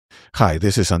Hi,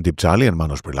 this is Sandip Jali and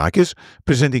Manos Brilakis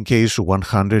presenting case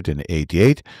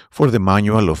 188 for the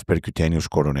Manual of Percutaneous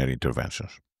Coronary Interventions.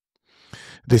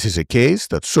 This is a case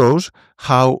that shows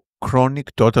how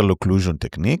chronic total occlusion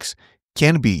techniques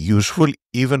can be useful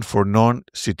even for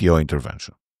non-CTO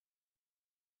intervention.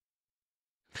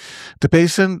 The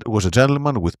patient was a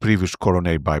gentleman with previous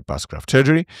coronary bypass graft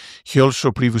surgery. He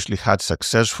also previously had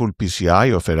successful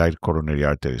PCI of a right coronary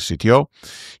artery CTO.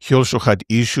 He also had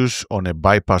issues on a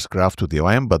bypass graft to the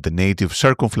OM, but the native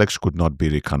circumflex could not be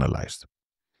recanalized.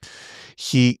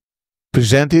 He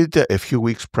presented a few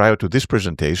weeks prior to this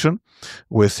presentation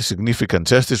with significant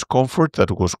chest discomfort that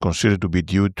was considered to be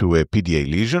due to a PDA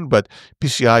lesion, but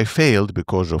PCI failed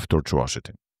because of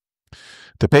tortuosity.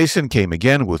 The patient came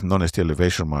again with non-ST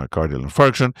elevation myocardial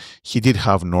infarction. He did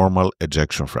have normal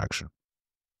ejection fraction.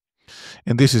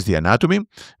 And this is the anatomy.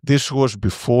 This was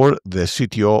before the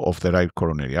CTO of the right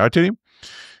coronary artery,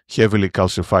 heavily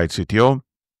calcified CTO,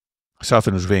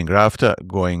 saphenous vein graft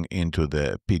going into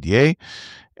the PDA.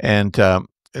 And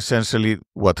essentially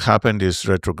what happened is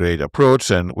retrograde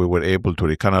approach, and we were able to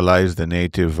recanalize the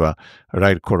native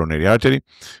right coronary artery,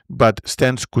 but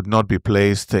stents could not be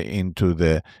placed into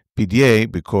the PDA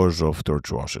because of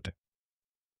tortuosity.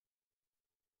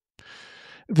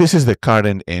 This is the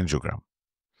current angiogram,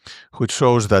 which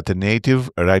shows that the native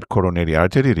right coronary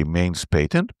artery remains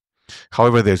patent.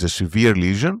 However, there's a severe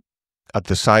lesion at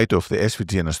the site of the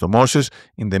SVG anastomosis.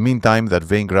 In the meantime, that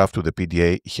vein graft to the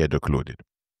PDA had occluded.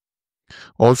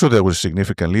 Also, there was a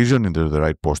significant lesion into the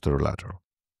right posterolateral.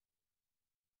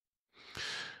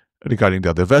 Regarding the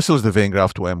other vessels, the vein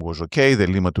graft to M was okay, the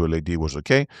lima to LAD was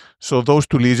okay. So those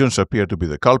two lesions appear to be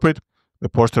the culprit, the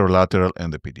posterolateral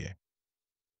and the PDA.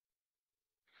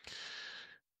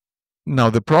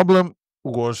 Now, the problem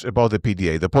was about the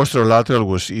PDA. The posterolateral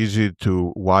was easy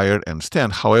to wire and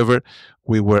stent. However,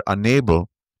 we were unable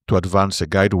to advance a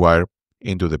guide wire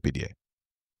into the PDA.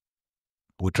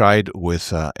 We tried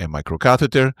with a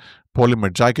microcatheter,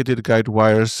 polymer jacketed guide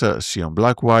wires, Sion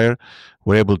black wire.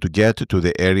 We're able to get to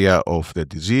the area of the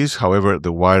disease. However,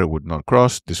 the wire would not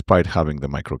cross despite having the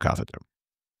microcatheter.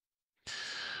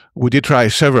 We did try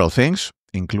several things,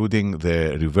 including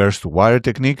the reversed wire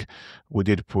technique. We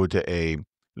did put a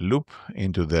loop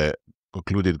into the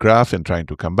occluded graft and trying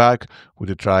to come back. We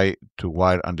did try to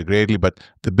wire undergradely, but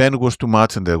the bend was too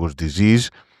much and there was disease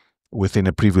within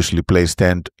a previously placed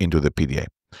stent into the PDA.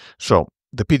 So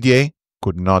the PDA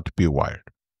could not be wired.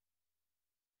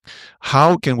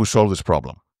 How can we solve this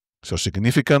problem? So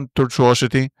significant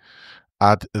tortuosity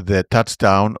at the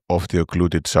touchdown of the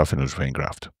occluded saphenous vein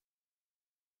graft.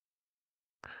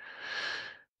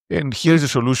 And here's the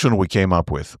solution we came up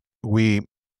with. We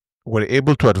were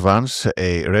able to advance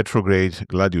a retrograde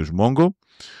gladius mongo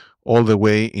all the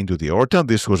way into the aorta.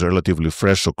 This was a relatively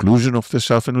fresh occlusion of the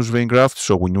saphenous vein graft,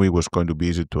 so we knew it was going to be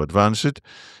easy to advance it.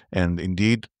 And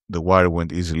indeed, the wire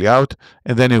went easily out,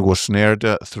 and then it was snared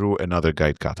through another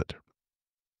guide catheter.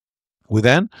 We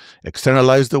then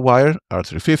externalized the wire,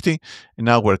 R350, and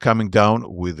now we're coming down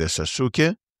with the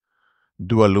Sasuke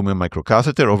dual lumen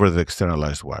microcatheter over the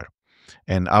externalized wire.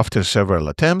 And after several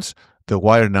attempts, the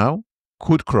wire now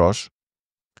could cross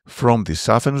from the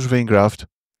saphenous vein graft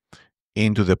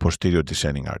into the posterior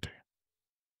descending artery.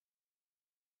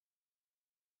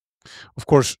 Of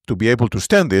course, to be able to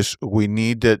stent this, we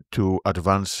needed to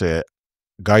advance a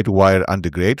guide wire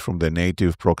undergrade from the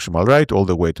native proximal right all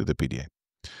the way to the PDA.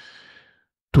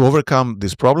 To overcome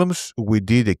these problems, we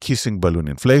did a kissing balloon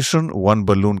inflation, one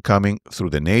balloon coming through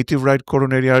the native right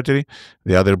coronary artery,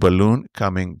 the other balloon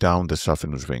coming down the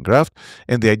saphenous vein graft.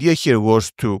 And the idea here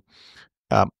was to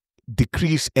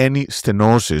decrease any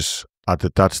stenosis at the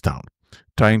touchdown,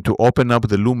 trying to open up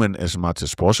the lumen as much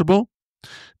as possible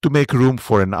to make room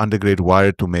for an undergrade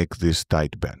wire to make this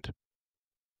tight bend.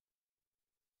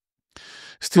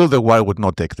 Still, the wire would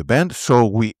not take the bend, so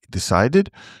we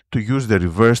decided to use the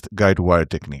reversed guide wire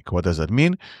technique. What does that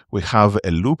mean? We have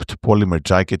a looped polymer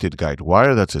jacketed guide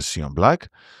wire, that's a Sion black.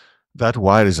 That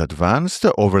wire is advanced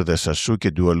over the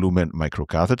Sasuke dual lumen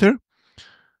microcatheter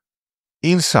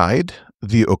inside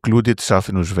the occluded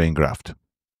saphenous vein graft.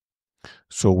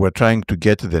 So we're trying to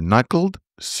get the knuckled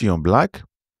Sion black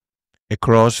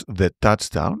across the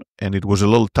touchdown, and it was a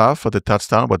little tough at the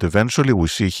touchdown, but eventually we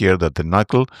see here that the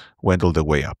knuckle went all the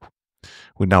way up.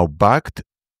 We now backed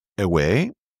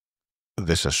away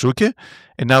the Sasuke,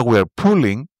 and now we're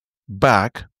pulling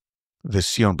back the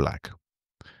Sion black.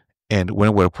 And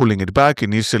when we're pulling it back,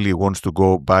 initially it wants to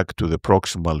go back to the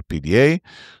proximal PDA,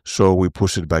 so we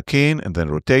push it back in and then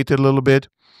rotate it a little bit,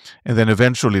 and then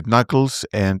eventually it knuckles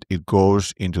and it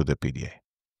goes into the PDA.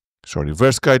 So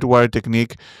reverse guide wire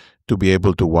technique to be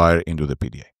able to wire into the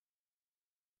PDA.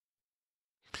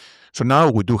 So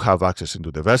now we do have access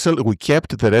into the vessel. We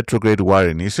kept the retrograde wire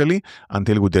initially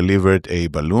until we delivered a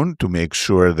balloon to make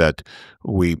sure that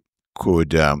we could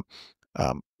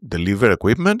deliver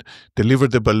equipment, deliver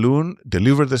the balloon,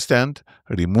 deliver the stent,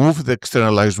 remove the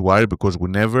externalized wire because we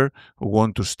never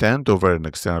want to stent over an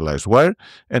externalized wire.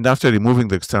 And after removing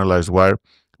the externalized wire,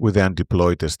 we then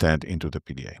deployed the stent into the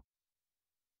PDA.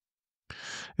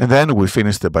 And then we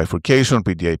finished the bifurcation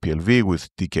PDA PLV with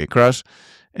DK crush,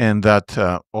 and that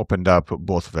opened up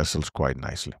both vessels quite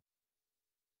nicely.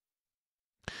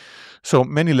 So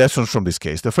many lessons from this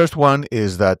case. The first one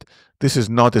is that this is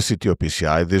not a CTO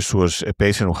PCI. This was a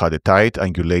patient who had a tight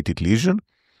angulated lesion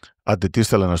at the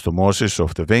distal anastomosis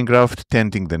of the vein graft,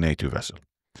 tenting the native vessel.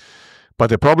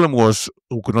 But the problem was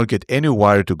we could not get any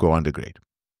wire to go undergrade.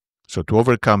 So to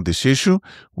overcome this issue,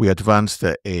 we advanced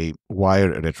a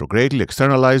wire retrogradely,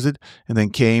 externalized it, and then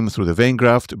came through the vein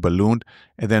graft, ballooned,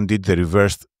 and then did the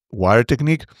reversed wire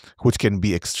technique, which can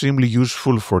be extremely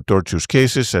useful for tortuous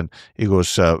cases, and it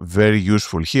was very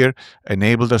useful here.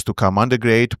 Enabled us to come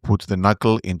undergrade, put the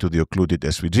knuckle into the occluded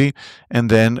SVG, and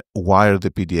then wire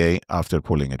the PDA after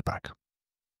pulling it back.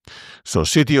 So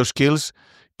CTO skills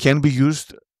can be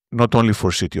used not only for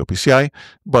CTO PCI,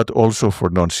 but also for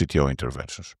non-CTO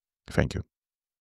interventions. Thank you.